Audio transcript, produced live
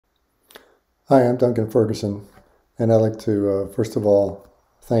Hi, I'm Duncan Ferguson, and I'd like to first of all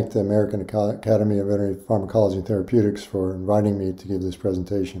thank the American Academy of Veterinary Pharmacology and Therapeutics for inviting me to give this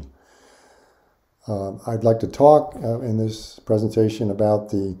presentation. I'd like to talk in this presentation about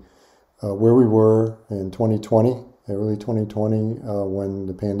the where we were in 2020, early 2020, when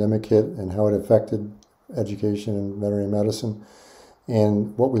the pandemic hit and how it affected education in veterinary medicine,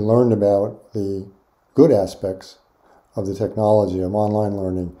 and what we learned about the good aspects of the technology of online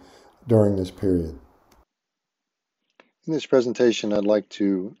learning during this period. In this presentation, I'd like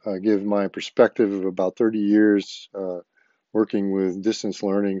to give my perspective of about 30 years working with distance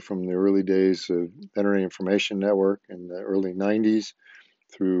learning from the early days of Veterinary Information Network in the early 90s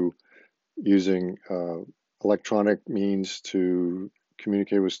through using electronic means to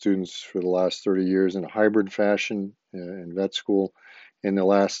communicate with students for the last 30 years in a hybrid fashion in vet school. In the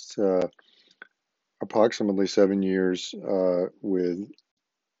last approximately 7 years with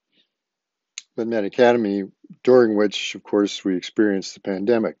Med Academy, during which, of course, we experienced the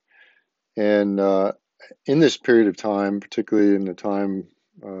pandemic. And in this period of time, particularly in the time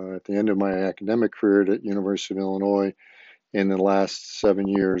at the end of my academic career at University of Illinois, in the last 7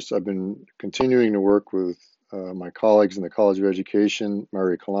 years, I've been continuing to work with my colleagues in the College of Education,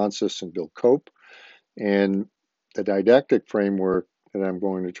 Mary Kalantzis and Bill Cope, and the didactic framework that I'm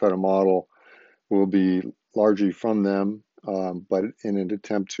going to try to model will be largely from them, but in an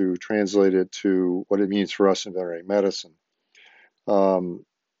attempt to translate it to what it means for us in veterinary medicine. We'll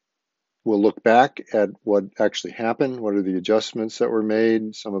look back at what actually happened, what are the adjustments that were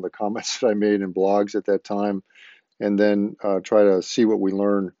made, some of the comments that I made in blogs at that time, and then try to see what we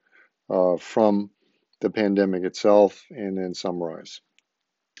learned from the pandemic itself, and then summarize.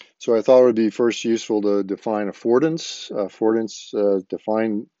 So I thought it would be first useful to define affordance. Affordance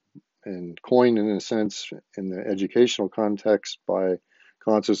defined and coined in a sense in the educational context by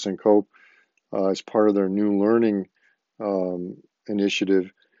Kalantzis and Cope as part of their new learning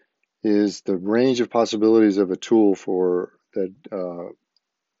initiative is the range of possibilities of a tool for that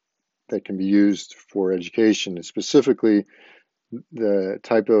can be used for education, and specifically the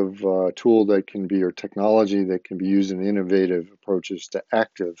type of tool that can be, or technology that can be used in innovative approaches to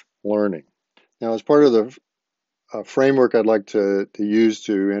active learning. Now, as part of the framework I'd like to use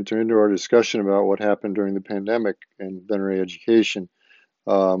to enter into our discussion about what happened during the pandemic in veterinary education,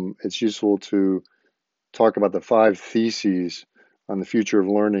 it's useful to talk about the 5 theses on the future of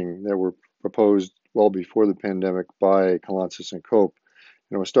learning that were proposed well before the pandemic by Kalantzis and Cope.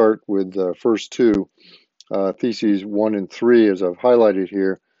 And we'll start with the first 2, theses 1 and 3, as I've highlighted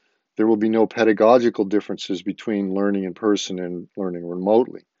here. There will be no pedagogical differences between learning in person and learning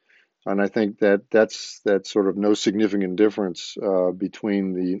remotely. And I think that's sort of no significant difference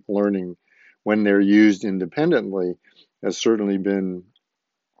between the learning when they're used independently has certainly been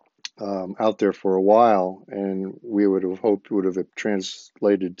out there for a while, and we would have hoped would have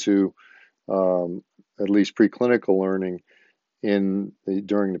translated to at least preclinical learning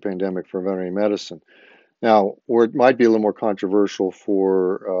during the pandemic for veterinary medicine. Now, where it might be a little more controversial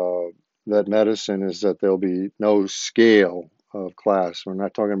for vet medicine is that there'll be no scale of class. We're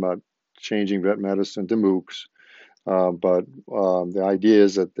not talking about changing vet medicine to MOOCs, but the idea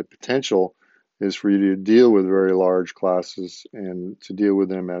is that the potential is for you to deal with very large classes and to deal with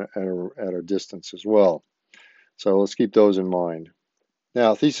them at a distance as well. So let's keep those in mind.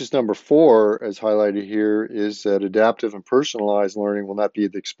 Now, thesis number 4, as highlighted here, is that adaptive and personalized learning will not be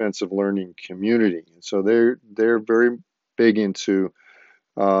at the expense of learning community. And so they're very big into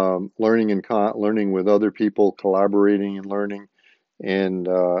learning with other people, collaborating and learning, and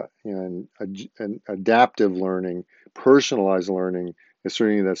adaptive learning, personalized learning is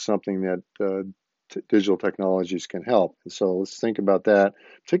certainly that's something that digital technologies can help. And so let's think about that,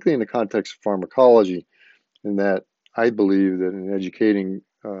 particularly in the context of pharmacology, in that I believe that in educating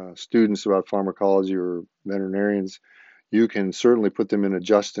students about pharmacology or veterinarians, you can certainly put them in a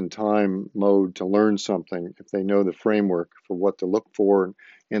just-in-time mode to learn something if they know the framework for what to look for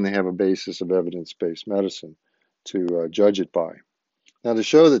and they have a basis of evidence-based medicine to judge it by. Now, to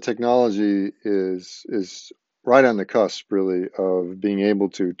show that technology is right on the cusp, really, of being able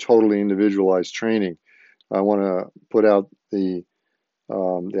to totally individualize training, I want to put out the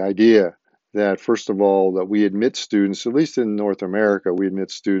idea that, first of all, that we admit students, at least in North America, we admit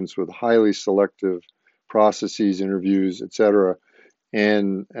students with highly selective processes, interviews, etc.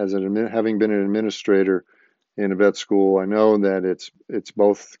 And as having been an administrator in a vet school, I know that it's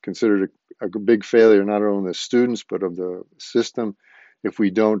both considered a big failure, not only of the students, but of the system, if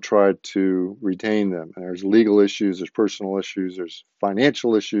we don't try to retain them. And there's legal issues, there's personal issues, there's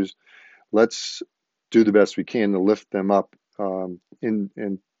financial issues. Let's do the best we can to lift them up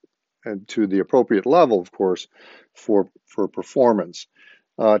and and to the appropriate level, of course, for performance.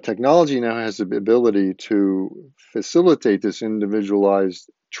 Technology now has the ability to facilitate this individualized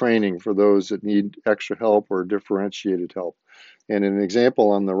training for those that need extra help or differentiated help. And an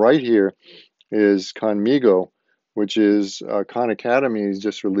example on the right here is Conmigo, which is Khan Academy has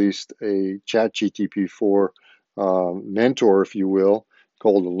just released a ChatGTP4 mentor, if you will,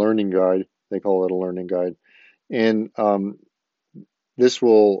 called a learning guide. They call it a learning guide. And this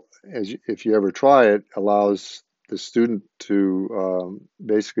will, if you ever try it, allows the student to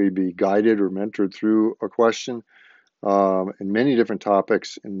basically be guided or mentored through a question in many different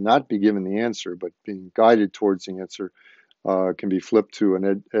topics and not be given the answer, but being guided towards the answer. Can be flipped to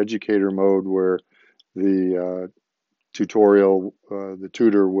an educator mode where the the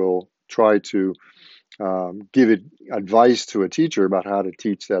tutor will try to give advice to a teacher about how to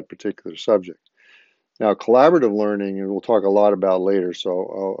teach that particular subject. Now, collaborative learning, and we'll talk a lot about later,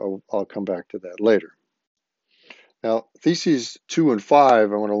 so I'll come back to that later. Now, theses 2 and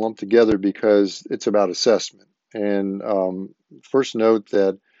 5, I want to lump together because it's about assessment. And first note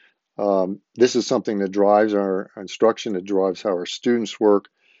that this is something that drives our instruction, it drives how our students work.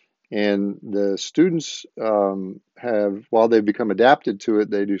 And the students while they've become adapted to it,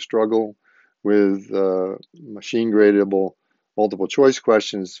 they do struggle with machine gradable multiple choice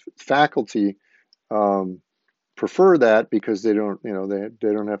questions. Faculty prefer that because they don't,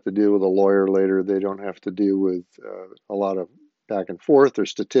 they don't have to deal with a lawyer later. They don't have to deal with a lot of back and forth or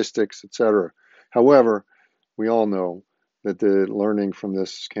statistics, etc. However, we all know that the learning from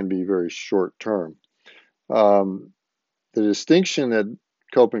this can be very short term. The distinction that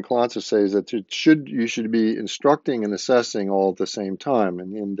Cope and Kalantzis say is that you should be instructing and assessing all at the same time,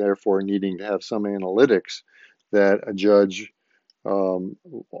 and therefore needing to have some analytics that judge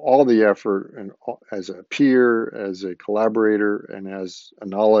all the effort and as a peer, as a collaborator, and as a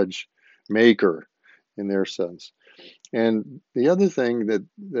knowledge maker in their sense. And the other thing that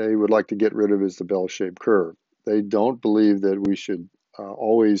they would like to get rid of is the bell-shaped curve. They don't believe that we should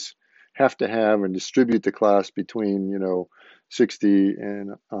always have to have and distribute the class between 60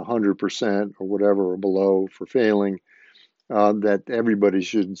 and 100% or whatever or below for failing. That everybody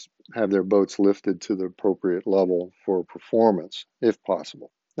should have their boats lifted to the appropriate level for performance, if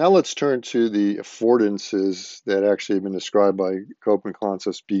possible. Now let's turn to the affordances that actually have been described by Cope and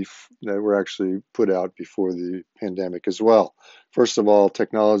Kalantzis that were actually put out before the pandemic as well. First of all,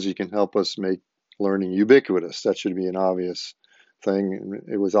 technology can help us make learning ubiquitous. That should be an obvious thing.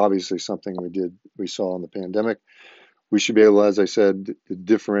 It was obviously something we saw in the pandemic. We should be able, as I said, to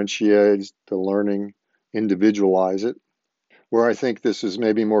differentiate the learning, individualize it. Where I think this is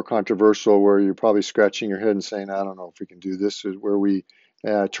maybe more controversial, where you're probably scratching your head and saying, I don't know if we can do this, is where we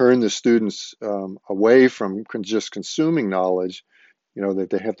turn the students away from just consuming knowledge, that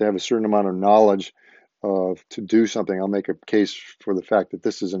they have to have a certain amount of knowledge to do something. I'll make a case for the fact that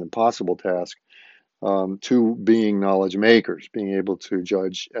this is an impossible task, to being knowledge makers, being able to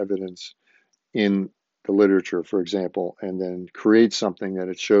judge evidence in the literature, for example, and then create something that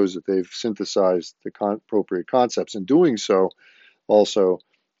it shows that they've synthesized the appropriate concepts, and doing so also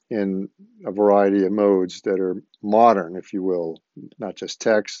in a variety of modes that are modern, if you will, not just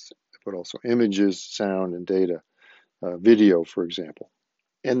text, but also images, sound, and data, video, for example.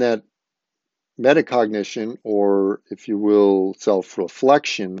 And that metacognition, or if you will,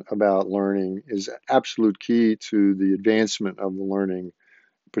 self-reflection about learning, is absolute key to the advancement of the learning,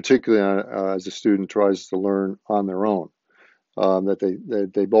 particularly as a student tries to learn on their own.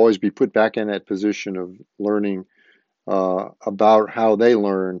 That they've always be put back in that position of learning about how they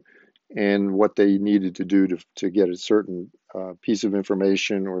learn and what they needed to do to get a certain piece of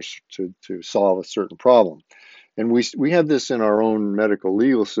information or to solve a certain problem. And we have this in our own medical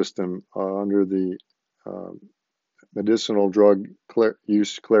legal system under the Medicinal Drug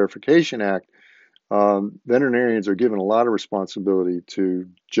Use Clarification Act. Veterinarians are given a lot of responsibility to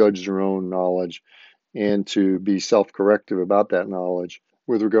judge their own knowledge and to be self-corrective about that knowledge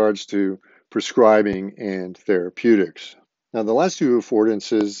with regards to prescribing and therapeutics. Now, the last two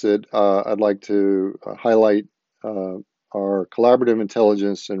affordances that I'd like to highlight are collaborative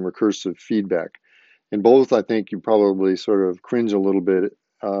intelligence and recursive feedback. In both, I think you probably sort of cringe a little bit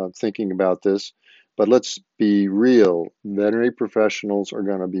thinking about this, but let's be real. Veterinary professionals are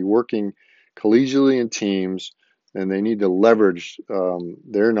going to be working collegially in teams, and they need to leverage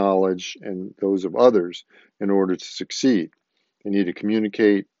their knowledge and those of others in order to succeed. They need to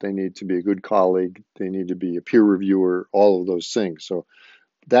communicate, they need to be a good colleague, they need to be a peer reviewer, all of those things. So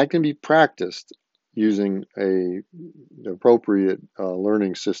that can be practiced using an appropriate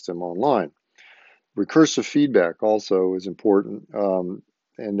learning system online. Recursive feedback also is important,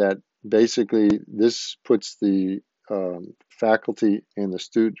 and that basically, this puts the faculty and the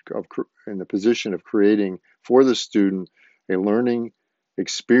student in the position of creating for the student a learning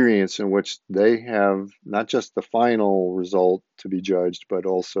experience in which they have not just the final result to be judged, but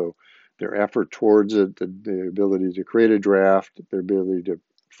also their effort towards it, the ability to create a draft, their ability to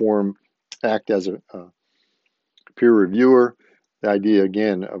act as a peer reviewer. The idea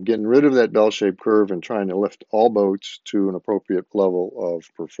again of getting rid of that bell-shaped curve and trying to lift all boats to an appropriate level of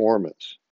performance.